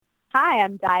Hi,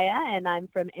 I'm Daya, and I'm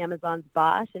from Amazon's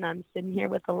Bosch, and I'm sitting here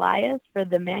with Elias for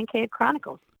the Man Cave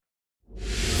Chronicles.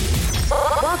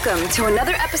 Welcome to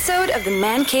another episode of the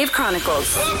Man Cave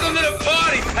Chronicles. Welcome to the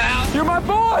party, pal! You're my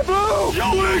boy, Blue!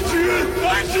 Yo, Adrian!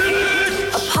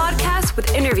 A podcast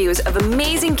with interviews of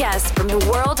amazing guests from the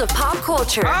world of pop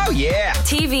culture. Oh, yeah!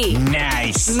 TV.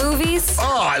 Nice! Movies.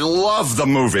 Oh, I love the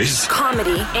movies!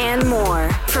 Comedy and more.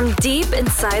 From deep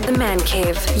inside the Man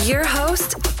Cave, your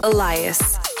host,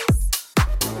 Elias.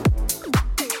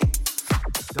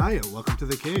 Daya, welcome to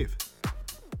the cave.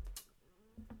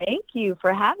 Thank you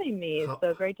for having me. It's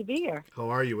so great to be here. How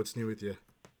are you? What's new with you?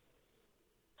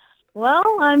 Well,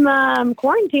 I'm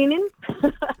quarantining.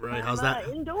 Right, how's that?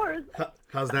 Indoors.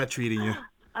 How's that treating you?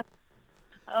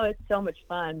 Oh, it's so much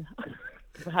fun.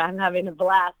 I'm having a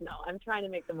blast. No, I'm trying to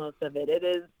make the most of it.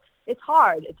 It's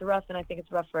hard. It's rough, and I think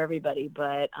it's rough for everybody.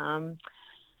 But, I'm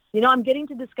getting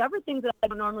to discover things that I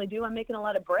don't normally do. I'm making a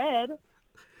lot of bread,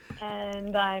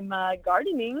 and I'm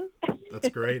gardening. That's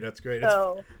great. That's great.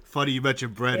 So, it's funny you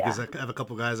mentioned bread because yeah. I have a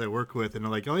couple guys I work with, and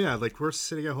they're like, "Oh yeah, like we're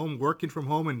sitting at home working from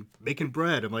home and making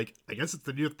bread." I'm like, "I guess it's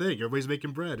the new thing. Everybody's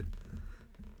making bread."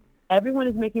 Everyone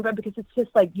is making bread because it's just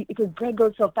like, because bread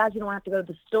goes so fast, you don't have to go to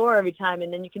the store every time,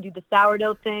 and then you can do the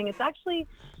sourdough thing. It's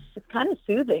kind of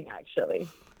soothing, actually.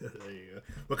 There you go.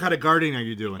 What kind of gardening are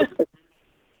you doing?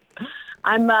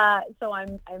 My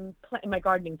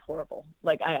gardening's horrible.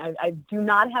 Like I do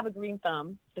not have a green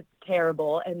thumb. It's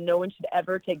terrible, and no one should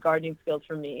ever take gardening skills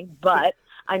from me. But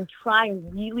I'm trying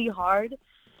really hard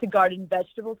to garden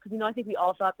vegetables because I think we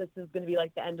all thought this was going to be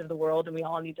like the end of the world, and we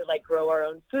all need to like grow our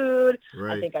own food.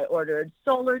 Right. I think I ordered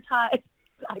solar ties.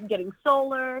 I'm getting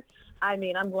solar. I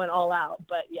mean, I'm going all out.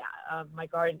 But yeah, my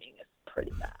gardening is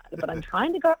pretty bad. But I'm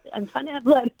trying to garden. I'm trying to have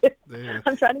lettuce. Yeah.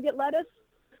 I'm trying to get lettuce.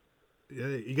 Yeah,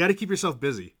 you got to keep yourself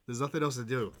busy. There's nothing else to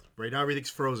do. Right now, everything's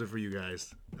frozen for you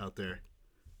guys out there.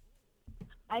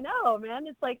 I know, man.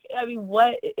 It's like,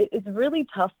 it's really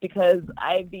tough because,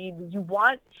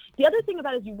 the other thing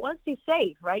about it is you want to stay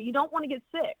safe, right? You don't want to get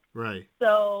sick. Right.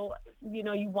 So,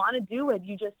 you want to do it.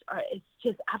 It's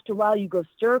just after a while you go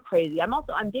stir crazy. I'm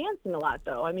dancing a lot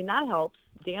though. I mean, that helps.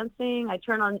 Dancing.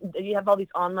 You have all these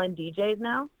online DJs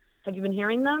now. Have you been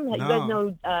hearing them? No. You guys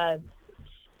know,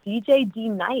 DJ D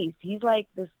Nice. He's like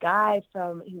this guy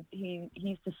from he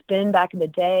used to spin back in the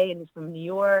day, and he's from New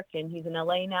York, and he's in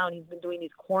LA now, and he's been doing these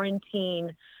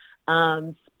quarantine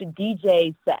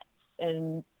DJ sets,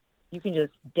 and you can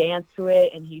just dance to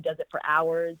it, and he does it for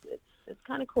hours. It's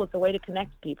kind of cool. It's a way to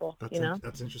connect people.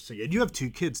 That's interesting. And you have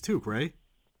 2 kids too, right?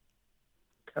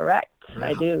 Correct.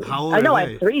 I do. How old I know. are I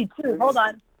they? have 3 too. Hold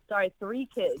on. Sorry, 3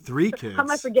 kids. 3 kids. How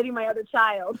am I forgetting my other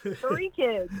child? 3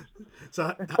 kids.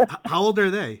 So how old are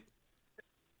they?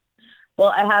 Well,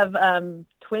 I have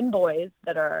twin boys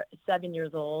that are 7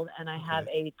 years old, and I have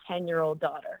a 10-year-old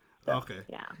daughter. So, Okay.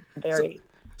 Yeah, very.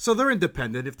 So they're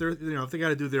independent. If they're, if they got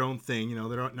to do their own thing, they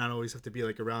don't not always have to be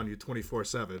like around you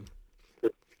 24/7.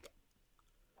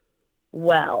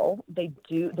 Well, they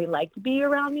do. They like to be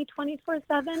around me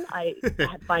 24/7. I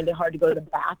find it hard to go to the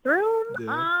bathroom.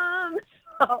 Yeah.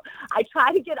 So I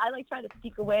try to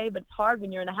sneak away, but it's hard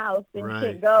when you're in a house and you Right,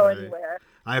 can't go right. anywhere.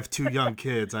 I have 2 young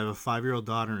kids. I have a 5-year-old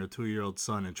daughter and a 2-year-old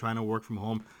son, and trying to work from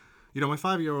home. My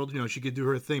 5-year-old, she could do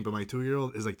her thing, but my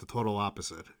 2-year-old is like the total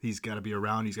opposite. He's got to be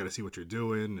around. He's got to see what you're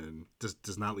doing, and just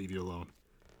does not leave you alone.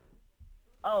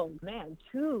 Oh man,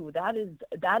 2. That is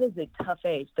a tough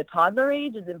age. The toddler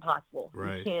age is impossible.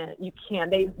 Right. You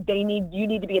can't. You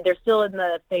need to be. They're still in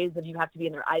the phase of you have to be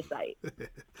in their eyesight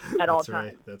at all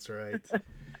times. That's right.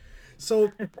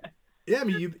 So, yeah, I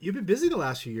mean, you've been busy the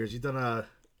last few years. You've done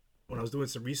when I was doing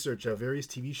some research, various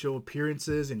TV show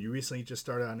appearances, and you recently just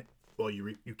started on. Well,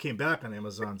 you came back on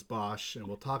Amazon's Bosch, and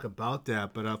we'll talk about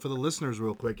that. But for the listeners,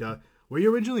 real quick, where are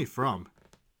you originally from?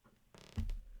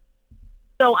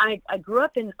 So I grew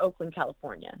up in Oakland,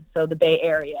 California, so the Bay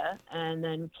Area, and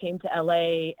then came to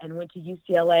LA and went to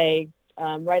UCLA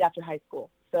right after high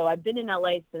school. So I've been in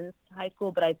LA since high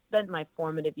school, but I spent my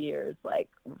formative years like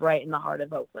right in the heart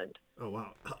of Oakland. Oh,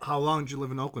 wow. How long did you live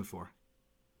in Oakland for?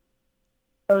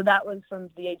 So that was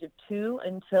from the age of 2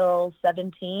 until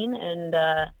 17, and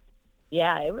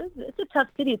it's a tough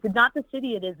city. It's not the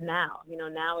city it is now.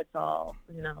 Now it's all,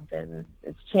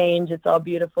 it's changed. It's all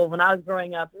beautiful. When I was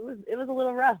growing up, it was a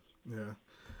little rough. Yeah.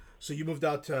 So you moved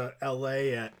out to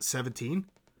LA at 17?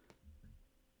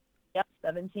 Yep,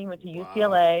 17, went to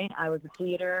UCLA. I was a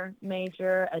theater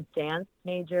major, a dance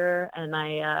major, and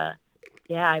I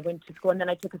went to school, and then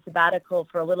I took a sabbatical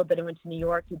for a little bit and went to New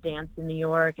York to dance in New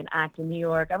York and act in New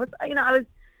York. I was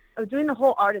doing the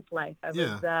whole artist life. I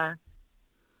was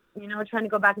trying to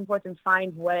go back and forth and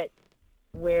find what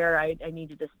where I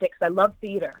needed to stick. 'Cause I love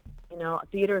theater. You know,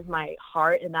 theater is my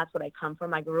heart, and that's what I come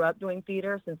from. I grew up doing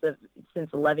theater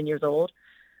since 11 years old.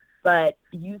 But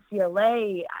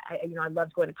UCLA, I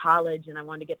loved going to college, and I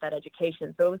wanted to get that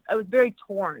education. So I was very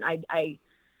torn.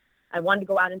 I wanted to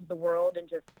go out into the world and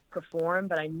just perform,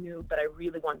 but I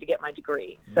really wanted to get my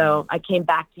degree. So I came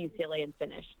back to UCLA and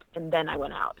finished, and then I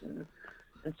went out and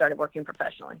started working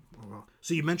professionally. Oh, wow.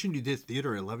 So you mentioned you did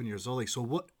theater at 11 years old. Like,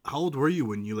 so how old were you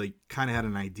when you like kind of had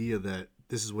an idea that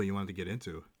this is what you wanted to get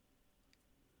into?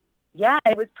 Yeah,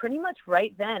 it was pretty much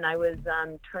right then. I was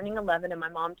turning 11, and my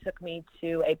mom took me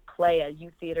to a play, a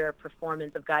youth theater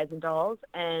performance of Guys and Dolls,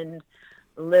 and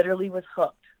literally was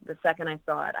hooked the second I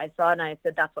saw it. I saw it, and I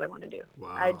said, that's what I want to do. Wow.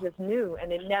 I just knew,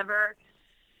 and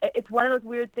it's one of those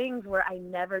weird things where I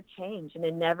never changed, and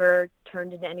it never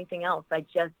turned into anything else. I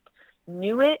just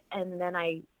knew it, and then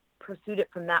I pursued it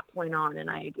from that point on, and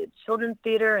I did children's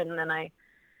theater, and then I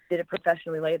did it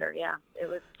professionally later. Yeah, it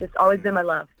was just always been my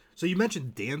love. So you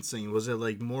mentioned dancing. Was it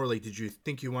like more like, did you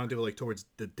think you wanted to go like towards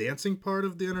the dancing part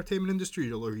of the entertainment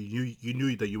industry, or you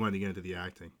knew that you wanted to get into the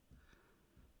acting?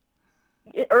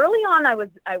 Early on, I was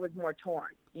more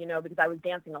torn, because I was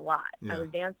dancing a lot. Yeah. I was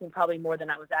dancing probably more than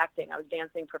I was acting. I was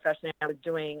dancing professionally. I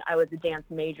was a dance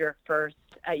major first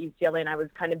at UCLA, and I was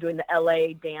kind of doing the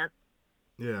LA dance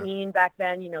scene back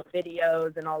then,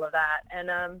 videos and all of that. And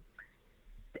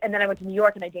then I went to New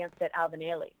York and I danced at Alvin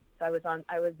Ailey. So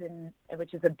I was in,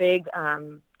 which is a big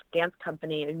dance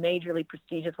company, a majorly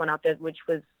prestigious one out there, which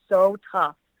was so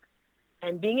tough.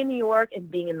 And being in New York and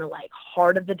being in the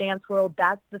heart of the dance world,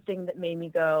 that's the thing that made me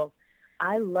go,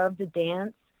 I love to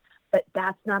dance, but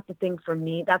that's not the thing for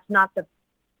me. That's not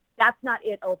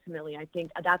it ultimately. I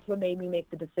think that's what made me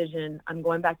make the decision. I'm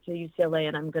going back to UCLA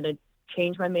and I'm going to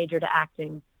change my major to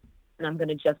acting, and I'm going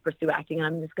to just pursue acting, and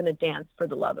I'm just going to dance for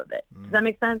the love of it. Does that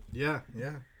make sense? Yeah.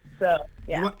 So,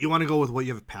 yeah. You want to go with what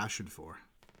you have a passion for.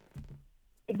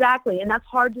 Exactly. And that's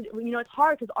hard to, it's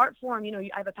hard because art form, I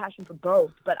have a passion for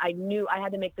both, but I knew I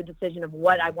had to make the decision of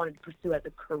what I wanted to pursue as a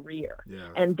career. Yeah.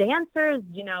 And dancers,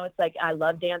 it's like, I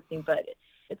love dancing, but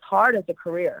it's hard as a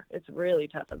career. It's really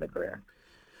tough as a career.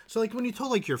 So when you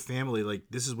told your family,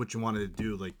 this is what you wanted to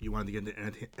do, you wanted to get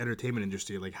into the entertainment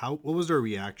industry, what was their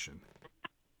reaction?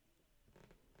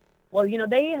 Well,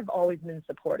 they have always been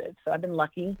supportive. So I've been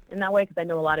lucky in that way because I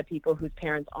know a lot of people whose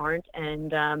parents aren't.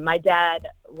 And my dad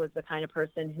was the kind of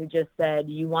person who just said,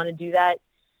 you want to do that,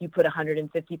 you put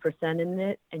 150% in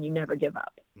it, and you never give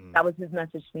up. That was his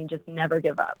message to me, just never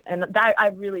give up. And I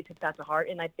really took that to heart.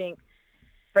 And I think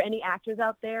for any actors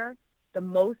out there, the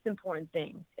most important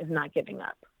thing is not giving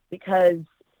up, because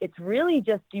it's really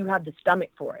just, do you have the stomach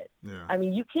for it? Yeah. I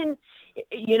mean, you can,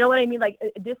 you know what I mean?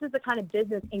 This is the kind of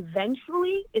business,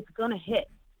 eventually it's going to hit.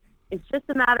 It's just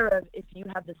a matter of if you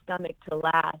have the stomach to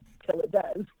last till it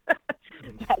does.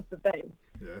 That's the thing.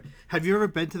 Yeah. Have you ever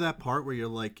been to that part where you're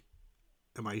like,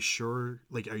 am I sure?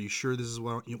 Are you sure this is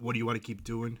what do you want to keep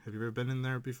doing? Have you ever been in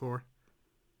there before?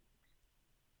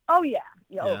 Oh, yeah.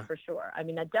 Oh, for sure. I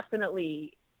mean, I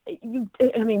definitely...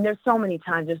 there's so many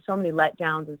times, there's so many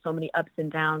letdowns and so many ups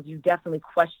and downs. You definitely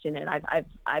question it.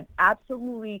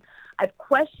 I've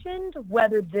questioned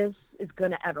whether this is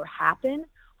going to ever happen.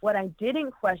 What I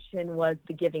didn't question was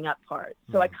the giving up part.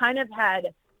 So I kind of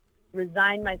had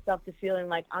resigned myself to feeling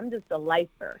like I'm just a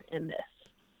lifer in this.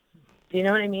 Do you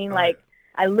know what I mean? Right.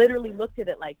 I literally looked at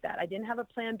it like that. I didn't have a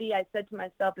plan B. I said to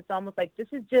myself, it's almost like, this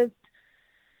is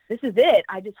it.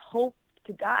 I just hope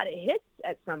to God it hits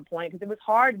at some point, because it was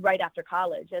hard right after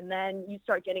college, and then you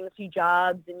start getting a few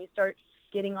jobs and you start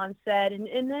getting on set, and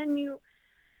then you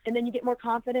get more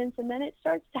confidence, and then it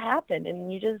starts to happen,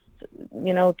 and you just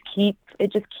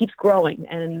keeps growing,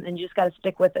 and you just got to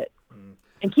stick with it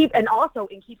and keep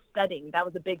studying. That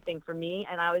was a big thing for me,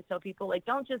 and I always tell people,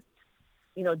 don't just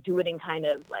do it and kind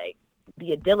of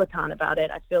be a dilettante about it.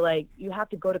 I feel like you have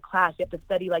to go to class. You have to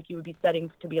study like you would be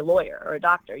studying to be a lawyer or a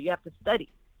doctor. You have to study.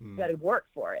 You got to work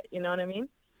for it. You know what I mean?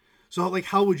 So,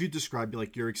 how would you describe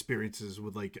your experiences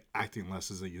with acting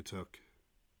lessons that you took?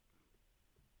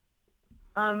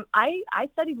 I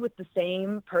studied with the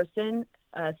same person,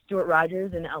 Stuart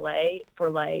Rogers, in LA for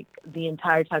the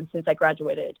entire time since I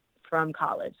graduated from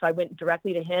college. So I went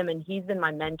directly to him, and he's been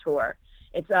my mentor.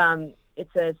 It's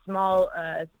a small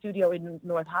studio in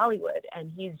North Hollywood,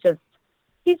 and he's just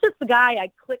the guy I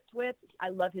clicked with. I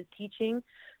love his teaching.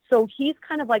 So he's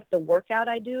kind of like the workout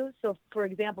I do. So, for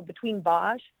example, between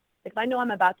Bosch, if I know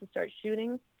I'm about to start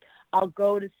shooting, I'll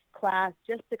go to class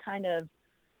just to kind of,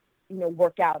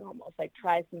 work out almost,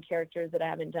 try some characters that I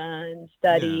haven't done,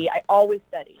 study. Yeah. I always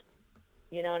study.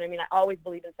 You know what I mean? I always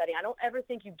believe in studying. I don't ever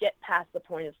think you get past the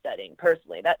point of studying,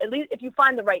 personally. That, at least if you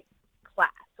find the right class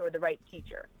or the right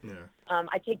teacher. Yeah.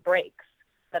 I take breaks,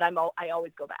 but I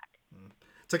always go back.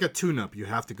 It's like a tune-up. You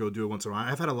have to go do it once in a while.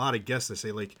 I've had a lot of guests that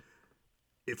say, like,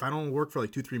 if I don't work for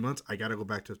like 2-3 months, I got to go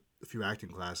back to a few acting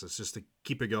classes just to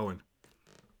keep it going.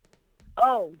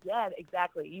 Oh, yeah,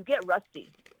 exactly. You get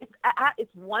rusty.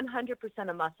 It's 100%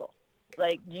 a muscle.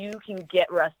 Like, you can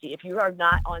get rusty. If you are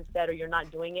not on set or you're not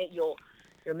doing it, your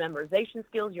memorization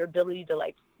skills, your ability to,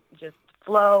 like, just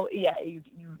flow, yeah,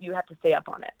 you have to stay up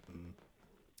on it.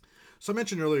 So I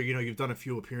mentioned earlier, you've done a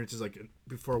few appearances, like,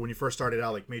 before when you first started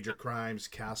out, like Major Crimes,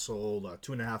 Castle,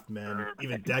 2.5 Men,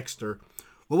 even Dexter.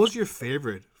 What was your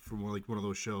favorite from, like, one of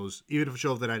those shows, even if a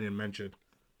show that I didn't mention?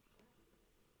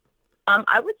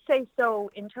 I would say,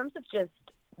 so in terms of just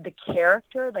the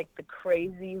character, like the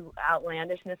crazy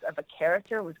outlandishness of a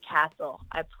character, was Castle.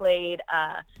 I played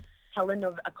a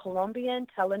Colombian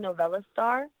telenovela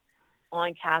star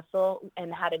on Castle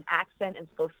and had an accent and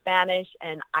spoke Spanish,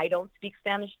 and I don't speak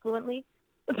Spanish fluently,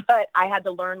 but I had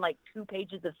to learn like 2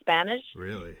 pages of Spanish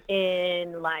Really?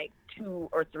 in like 2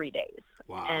 or 3 days.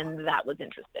 Wow. And that was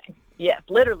interesting. Yes,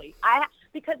 literally.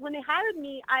 Because when they hired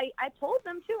me, I told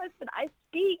them too, I said, I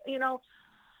speak,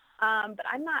 but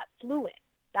I'm not fluent.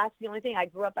 That's the only thing. I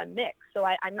grew up, I'm mixed, so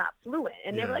I'm not fluent.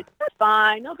 And they were like, that's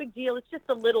fine, no big deal. It's just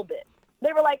a little bit.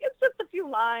 They were like, it's just a few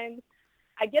lines.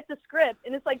 I get the script,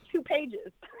 and it's like 2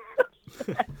 pages.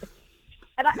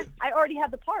 And I already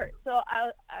had the part. So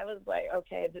I was like,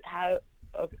 okay, I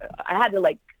had to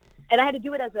like, and I had to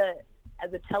do it as a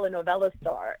telenovela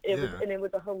star. It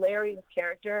was a hilarious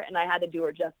character, and I had to do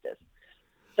her justice.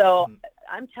 So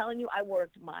I'm telling you, I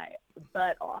worked my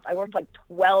butt off. I worked like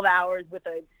 12 hours with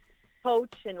a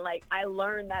coach, and like I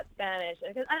learned that Spanish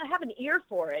because I have an ear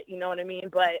for it. You know what I mean?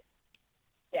 But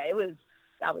yeah,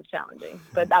 that was challenging,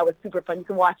 but that was super fun. You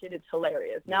can watch it; it's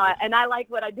hilarious. Now, I like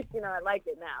what I did. I like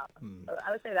it now. So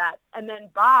I would say that. And then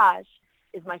Bosch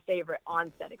is my favorite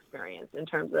on-set experience in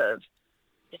terms of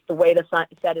just the way the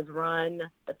set is run,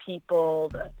 the people,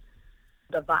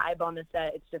 the vibe on the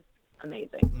set. It's just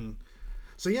amazing.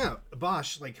 So yeah,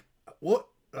 Bosch, like, what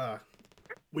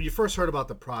when you first heard about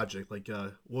the project, like,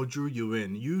 what drew you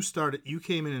in? You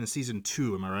came in season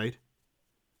 2, am I right?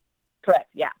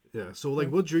 Correct. Yeah. Yeah. So, like,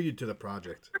 what drew you to the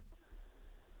project?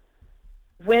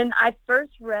 When I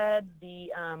first read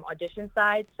the audition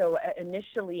side, so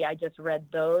initially I just read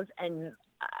those, and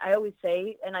I always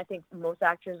say, and I think most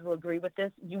actors will agree with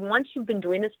this, once you've been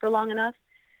doing this for long enough,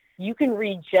 you can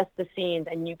read just the scenes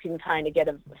and you can kind of get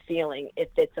a feeling if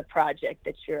it's a project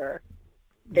that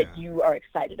you are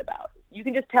excited about. You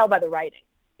can just tell by the writing,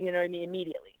 you know what I mean,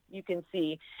 immediately. You can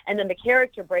see. And then the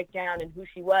character breakdown and who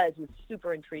she was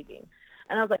super intriguing.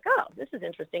 And I was like, oh, this is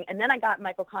interesting. And then I got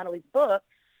Michael Connelly's book,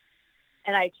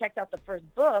 and I checked out the first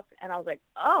book, and I was like,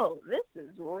 oh, this is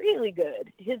really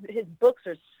good. His books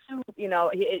are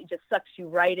it just sucks you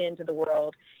right into the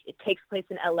world. It takes place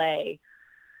in L.A.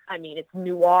 I mean, it's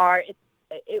noir.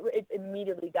 It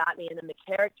immediately got me, and then the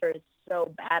character is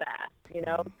so badass,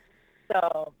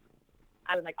 So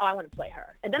I was like, oh, I want to play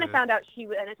her. And then I found out she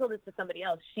was, and I told this to somebody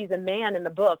else, she's a man in the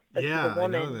book, but she's a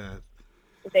woman. I know that.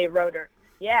 They wrote her.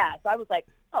 Yeah, so I was like,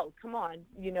 oh, come on.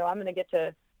 I'm going to get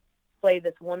to play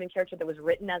this woman character that was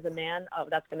written as a man. Oh,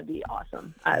 that's going to be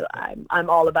awesome. I'm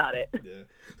all about it.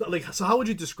 Yeah. So how would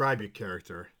you describe your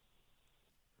character?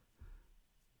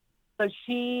 So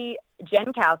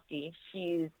Jen Kowski,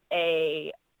 she's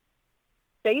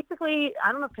basically,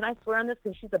 I don't know, can I swear on this?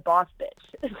 Because she's a boss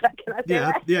bitch. Can I say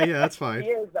that? Yeah, that's fine. She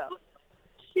is, though.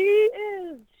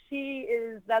 She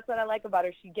is, that's what I like about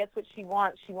her. She gets what she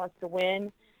wants. She wants to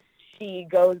win. She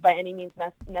goes by any means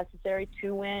necessary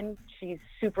to win. She's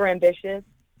super ambitious,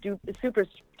 super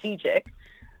strategic.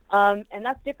 And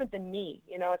that's different than me.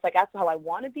 It's like, that's how I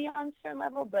want to be on a certain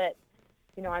level, but,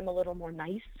 I'm a little more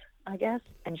nice, I guess.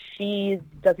 And she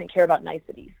doesn't care about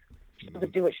niceties. She'll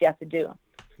just do what she has to do.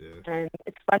 Yeah. And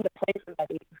it's fun to play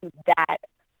somebody who's that,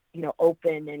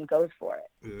 open and goes for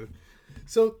it. Yeah.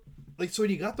 So when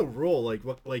you got the role,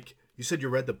 like you said, you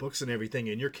read the books and everything,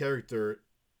 and your character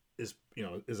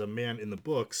is a man in the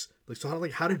books. Like, so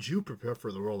how did you prepare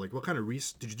for the role? Like, what kind of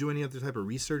did you do any other type of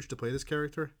research to play this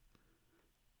character?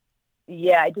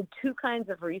 Yeah, I did 2 kinds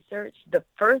of research. The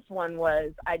first one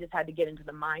was I just had to get into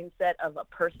the mindset of a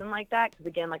person like that. Because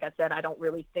again, like I said, I don't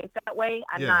really think that way.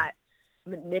 I'm not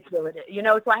manipulative,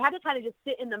 so I had to kind of just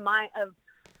sit in the mind of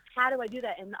how do I do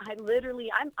that? And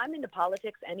I'm into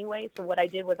politics anyway. So what I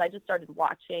did was I just started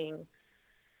watching.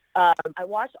 I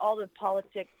watched all the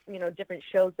politics, different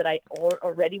shows that I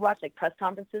already watched, like press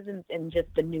conferences and just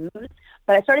the news.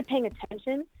 But I started paying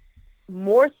attention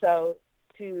more so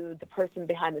to the person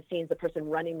behind the scenes, the person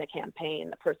running the campaign,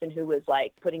 the person who was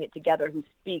like putting it together, who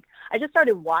speaks. I just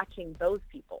started watching those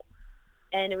people.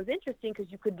 And it was interesting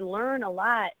because you could learn a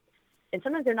lot. And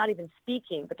sometimes they're not even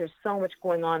speaking, but there's so much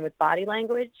going on with body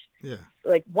language. Yeah.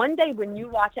 Like one day when you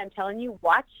watch, I'm telling you,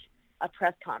 watch a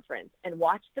press conference and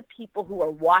watch the people who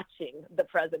are watching the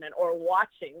president or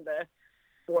watching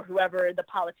or whoever the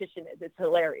politician is. It's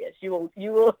hilarious. You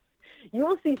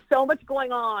will see so much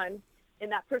going on in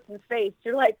that person's face.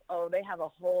 You're like, oh, they have a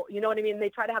whole, you know what I mean? They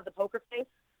try to have the poker face.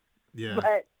 Yeah.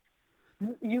 But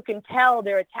you can tell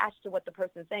they're attached to what the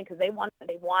person's saying because they want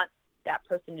that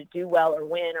person to do well or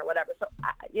win or whatever. So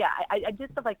I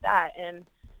did stuff like that and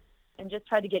just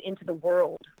tried to get into the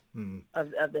world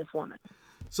of this woman.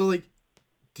 So like,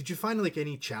 did you find like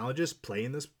any challenges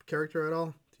playing this character at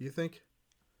all? Do you think?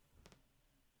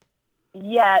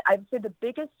 Yeah, I'd say the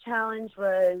biggest challenge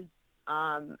was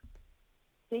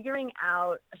figuring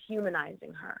out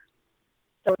humanizing her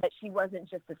so that she wasn't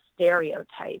just a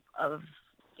stereotype of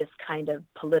this kind of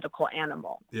political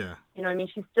animal. Yeah. You know what I mean?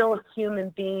 She's still a human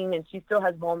being and she still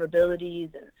has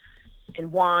vulnerabilities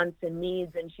and wants and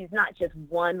needs, and she's not just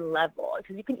one level.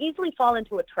 Because you can easily fall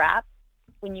into a trap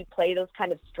when you play those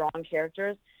kind of strong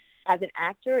characters. As an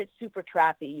actor, it's super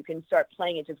trappy. You can start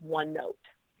playing it just one note.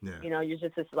 Yeah. You know, you're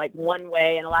just this like one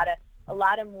way, and a lot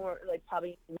of more like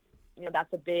probably, you know,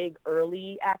 that's a big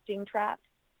early acting trap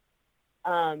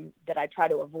that I try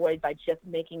to avoid by just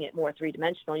making it more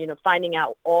three-dimensional, you know, finding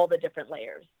out all the different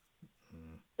layers.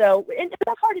 So and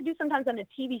that's hard to do sometimes on a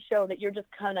TV show that you're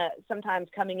just kind of sometimes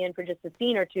coming in for just a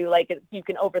scene or two, like you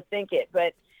can overthink it.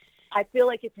 But I feel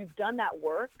like if you've done that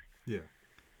work,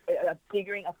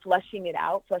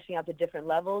 fleshing out the different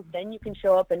levels, then you can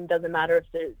show up and it doesn't matter if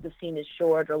the scene is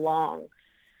short or long.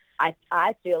 I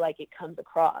feel like it comes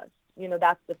across. You know,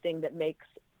 that's the thing that makes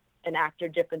an actor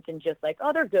different than just like,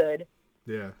 oh, they're good.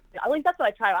 Yeah. At least that's what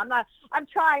I try. I'm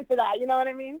trying for that. You know what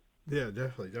I mean? Yeah,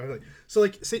 definitely. So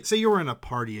like, say you were in a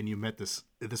party and you met this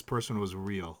person was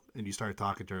real and you started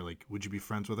talking to her, like, would you be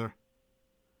friends with her?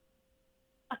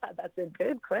 That's a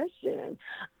good question.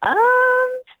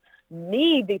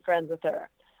 Me be friends with her.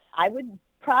 I would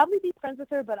probably be friends with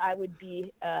her, but I would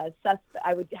be I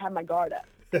would have my guard up.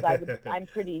 I'm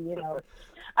pretty, you know,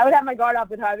 I would have my guard up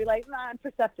with her. I'd be like, nah, I'm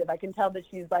perceptive. I can tell that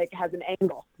she's like has an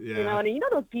angle. Yeah. You know, and you know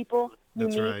those people you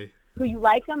That's meet right. who you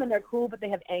like them and they're cool, but they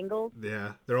have angles.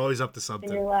 Yeah, they're always up to something.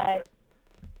 And you're like,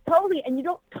 totally, and you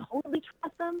don't totally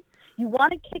trust them. You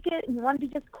want to kick it and you want to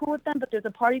be just cool with them, but there's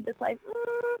a party that's like,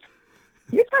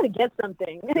 you're trying to get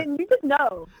something, and you just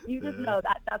know. Know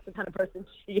that that's the kind of person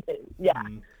she is. Yeah.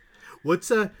 Mm-hmm. What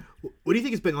do you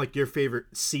think has been like your favorite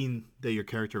scene that your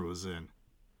character was in?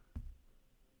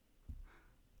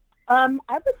 I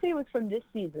would say it was from this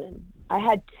season. I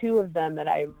had two of them that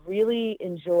I really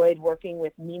enjoyed working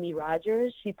with. Mimi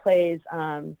Rogers, she plays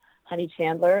Honey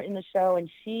Chandler in the show, and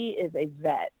she is a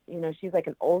vet. You know, she's like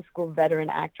an old school veteran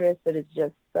actress that is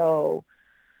just so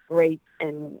great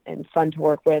and fun to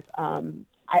work with.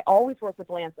 I always work with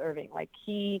Lance Reddick,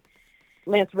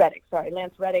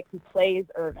 who plays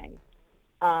Irving.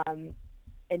 And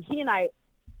he and I,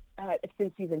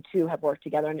 since season 2, have worked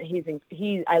together, and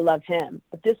I love him.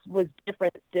 But this was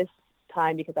different this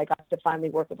time because I got to finally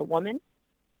work with a woman.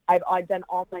 I've done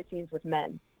all my scenes with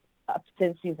men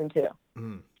since season 2.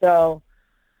 Mm. So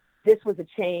this was a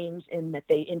change in that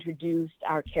they introduced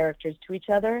our characters to each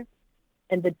other.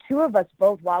 And the two of us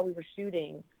both, while we were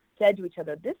shooting, said to each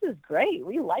other, this is great.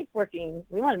 We like working.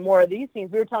 We want more of these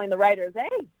scenes. We were telling the writers,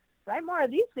 hey, write more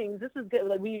of these things. This is good.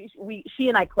 Like she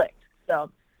and I clicked. So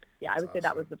yeah, I would say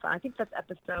that was the fun. I think that's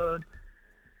episode,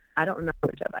 I don't remember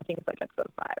which episode. I think it's like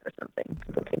episode 5 or something.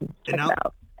 People can check it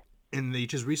out. And they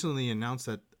just recently announced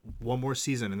that one more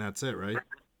season and that's it, right?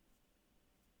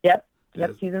 Yep,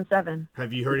 season 7.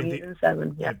 Have you heard anything? Season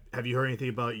 7, yeah. Have you heard anything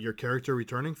about your character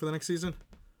returning for the next season?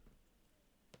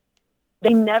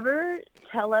 They never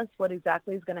tell us what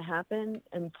exactly is going to happen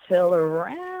until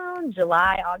around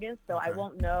July, August, so okay. I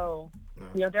won't know. No.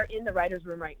 You know, they're in the writer's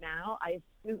room right now.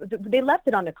 They left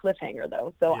it on a cliffhanger,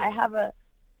 though, so yeah. I have a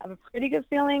pretty good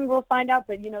feeling we'll find out.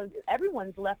 But, you know,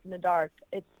 everyone's left in the dark.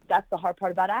 That's the hard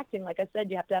part about acting. Like I said,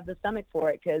 you have to have the stomach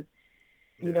for it because,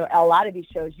 you know, a lot of these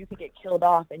shows, you could get killed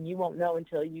off and you won't know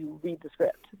until you read the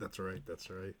script. That's right.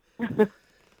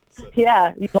 So.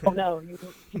 Yeah, you don't know. You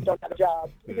don't have a job.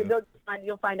 Yeah.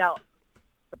 You'll find out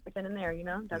right then and there, you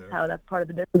know? That's part of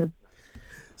the business.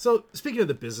 So, speaking of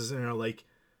the business, you know, like,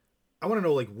 I want to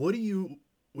know, like, when you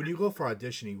go for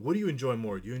auditioning, what do you enjoy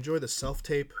more? Do you enjoy the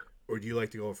self-tape, or do you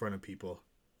like to go in front of people?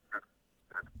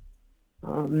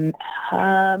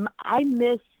 I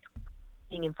miss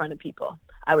being in front of people.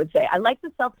 I would say. I like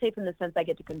the self-tape in the sense I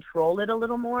get to control it a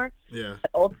little more. Yeah.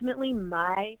 But ultimately,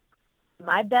 my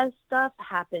best stuff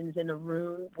happens in a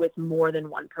room with more than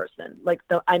one person.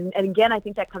 And again, I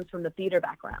think that comes from the theater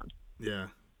background. Yeah.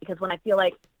 Because when I feel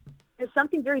like there's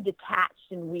something very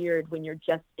detached and weird when you're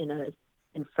just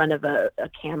in front of a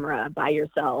camera by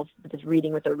yourself, just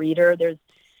reading with a reader.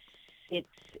 It's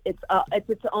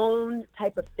its own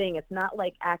type of thing. It's not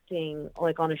like acting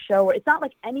like on a show, or it's not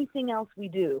like anything else we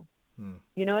do.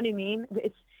 You know what I mean?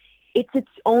 It's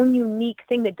its own unique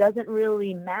thing that doesn't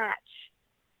really match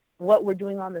what we're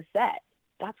doing on the set.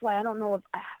 That's why I don't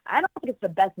think it's the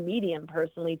best medium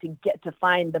personally to get to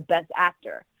find the best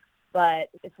actor, but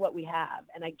it's what we have.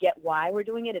 And I get why we're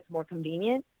doing it. It's more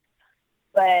convenient,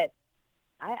 but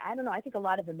I don't know. I think a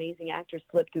lot of amazing actors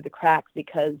slip through the cracks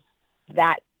because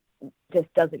that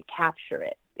just doesn't capture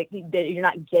it. You're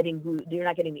not getting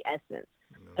the essence.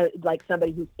 Like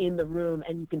somebody who's in the room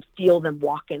and you can feel them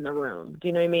walk in the room. Do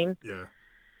you know what I mean? Yeah.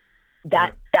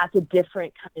 That's a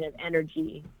different kind of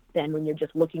energy than when you're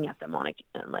just looking at them on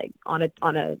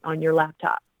your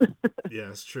laptop. Yeah,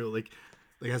 it's true. Like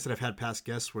I said, I've had past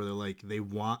guests where they're like, they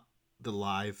want the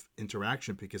live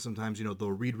interaction because sometimes,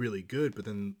 they'll read really good, but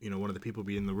then, one of the people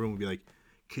be in the room will be like,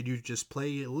 could you just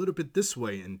play a little bit this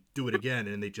way and do it again?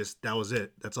 And that was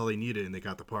it. That's all they needed. And they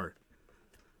got the part.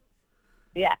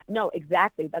 Yeah, no,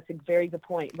 exactly. That's a very good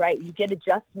point. Right. You get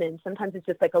adjustments. Sometimes it's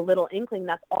just like a little inkling.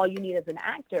 That's all you need as an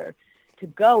actor to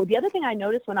go. The other thing I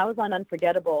noticed when I was on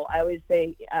Unforgettable, I always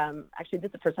say, actually, this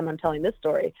is the first time I'm telling this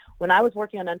story. When I was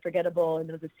working on Unforgettable and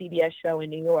there was a CBS show in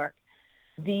New York,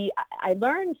 I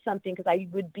learned something because I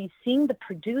would be seeing the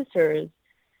producers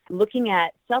looking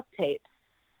at self-tapes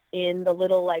in the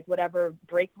little, whatever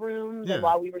break room that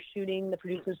while we were shooting, the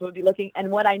producers would be looking. And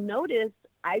what I noticed,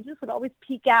 I just would always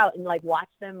peek out and watch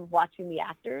them watching the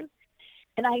actors.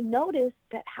 And I noticed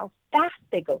that how fast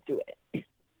they go through it.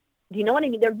 Do you know what I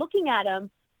mean? They're looking at them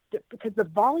because the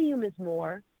volume is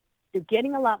more. They're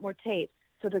getting a lot more tapes,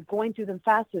 so they're going through them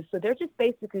faster. So they're just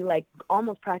basically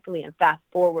almost practically in fast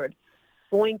forward,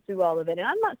 going through all of it. And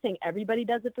I'm not saying everybody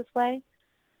does it this way,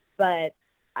 but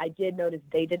I did notice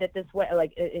they did it this way,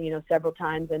 several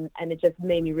times. And it just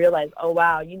made me realize, oh,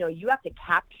 wow, you have to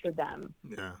capture them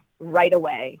right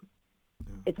away.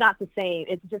 Yeah. It's not the same.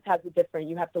 It just has a different,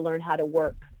 you have to learn how to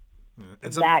work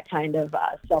that kind of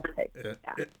self-tape.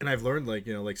 Yeah. And I've learned,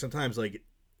 sometimes,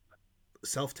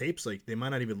 self-tapes, they might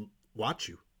not even watch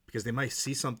you because they might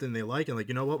see something they like and,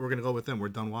 you know what, we're going to go with them. We're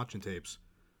done watching tapes.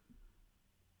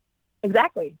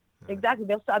 Exactly. Exactly.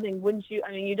 Wouldn't you?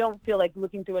 I mean, you don't feel like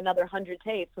looking through another 100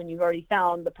 tapes when you've already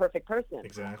found the perfect person.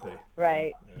 Exactly.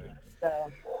 Right. Yeah.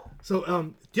 So,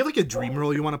 do you have a dream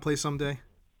role you want to play someday?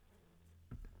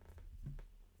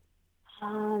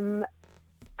 I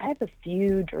have a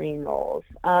few dream roles.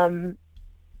 I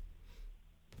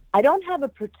don't have a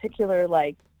particular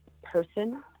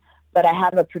person, but I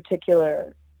have a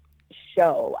particular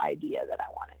show idea that I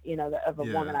want of a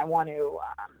woman I want to.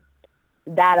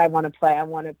 That I want to play. I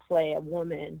want to play a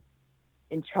woman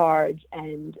in charge.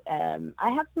 And I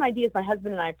have some ideas my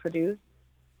husband and I produce.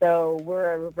 So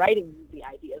we're writing the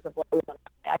ideas of what we want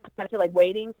to play. I kind of feel like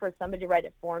waiting for somebody to write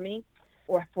it for me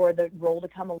or for the role to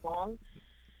come along.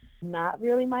 Not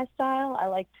really my style.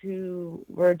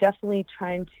 We're definitely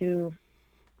trying to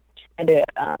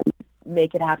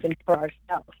make it happen for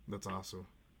ourselves. That's awesome.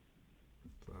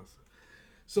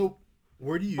 So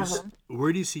where do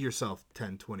you see yourself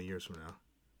 10, 20 years from now?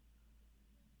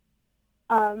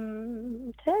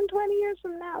 10, 20 years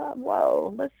from now,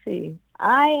 whoa, let's see.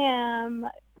 I am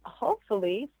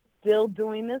hopefully still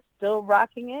doing this, still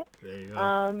rocking it. There you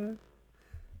go.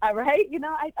 Right?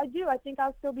 I do. I think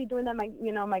I'll still be doing that.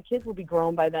 My kids will be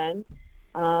grown by then.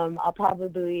 I'll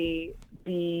probably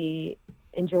be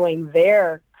enjoying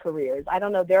their careers. I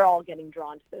don't know. They're all getting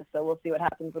drawn to this, so we'll see what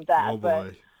happens with that. Oh,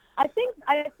 boy. But I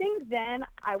think then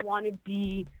I want to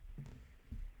be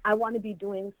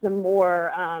doing some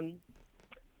more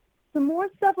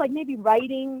stuff, like maybe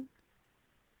writing,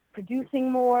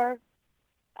 producing more.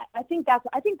 I think that's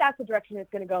the direction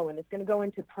it's going to go in. It's going to go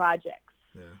into projects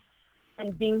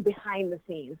and being behind the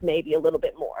scenes, maybe a little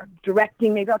bit more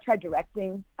directing. Maybe I'll try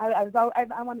directing. I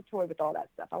want to toy with all that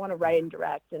stuff. I want to write and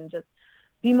direct and just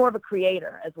be more of a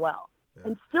creator as well,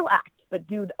 and still act, but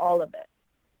do all of it.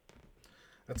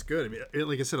 That's good. I mean,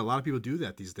 like I said, a lot of people do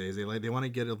that these days. They want to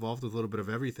get involved with a little bit of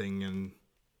everything, and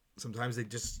sometimes they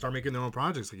just start making their own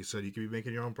projects. Like you said, you could be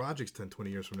making your own projects 10,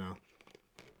 20 years from now.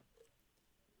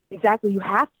 Exactly. You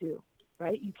have to,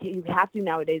 right? You have to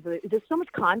nowadays. There's so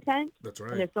much content. That's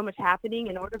right. And there's so much happening.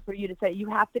 In order for you to say, you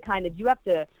have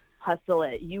to hustle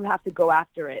it. You have to go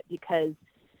after it, because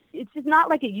it's just not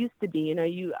like it used to be. You know,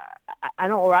 I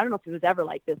don't know if it was ever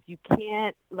like this. You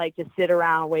can't like just sit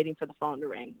around waiting for the phone to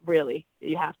ring. Really,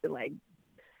 you have to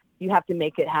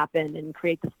make it happen and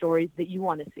create the stories that you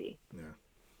want to see. Yeah,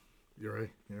 you're right.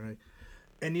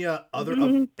 Any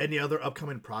any other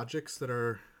upcoming projects that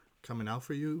are coming out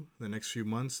for you the next few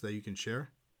months that you can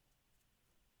share?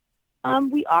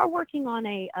 We are working on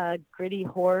a gritty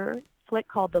horror flick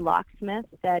called The Locksmith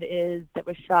that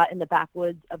was shot in the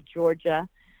backwoods of Georgia,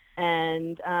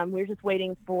 and we're just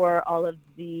waiting for all of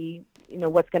the, you know,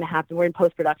 what's going to happen. We're in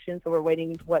post-production, so we're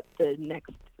waiting what the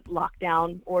next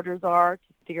lockdown orders are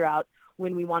to figure out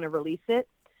when we want to release it.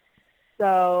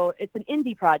 So it's an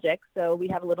indie project, so we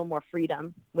have a little more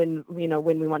freedom when we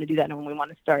want to do that and when we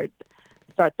want to start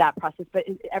that process. But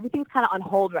everything's kind of on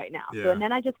hold right now. Yeah. So, and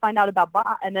then I just find out about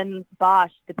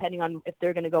Bosch, depending on if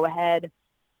they're going to go ahead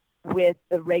with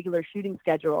the regular shooting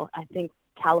schedule. I think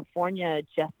California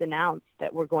just announced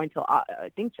that we're going to,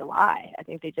 I think July. I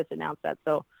think they just announced that.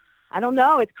 So I don't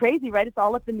know. It's crazy, right? It's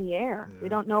all up in the air. Yeah, we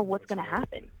don't know what's going to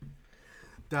happen.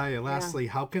 Daya, lastly,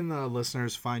 how can the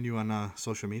listeners find you on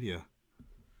social media?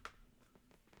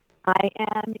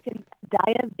 You can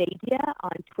Daya Vaidya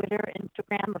on Twitter,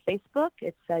 Instagram, or Facebook.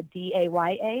 It's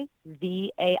DayaVaidya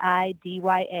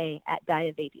at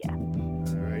Daya Vaidya.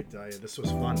 All right, Daya, this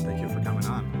was fun. Thank you for coming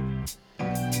on.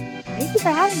 Thank you for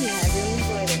having me. I really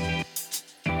enjoyed it.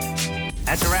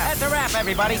 That's a wrap. That's a wrap,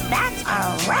 everybody. That's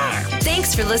a wrap.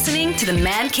 Thanks for listening to the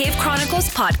Man Cave Chronicles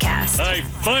podcast. I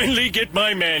finally get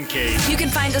my man cave. You can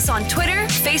find us on Twitter,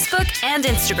 Facebook, and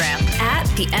Instagram at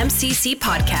the MCC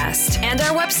Podcast and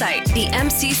our website,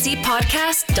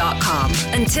 themccpodcast.com.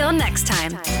 Until next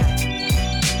time.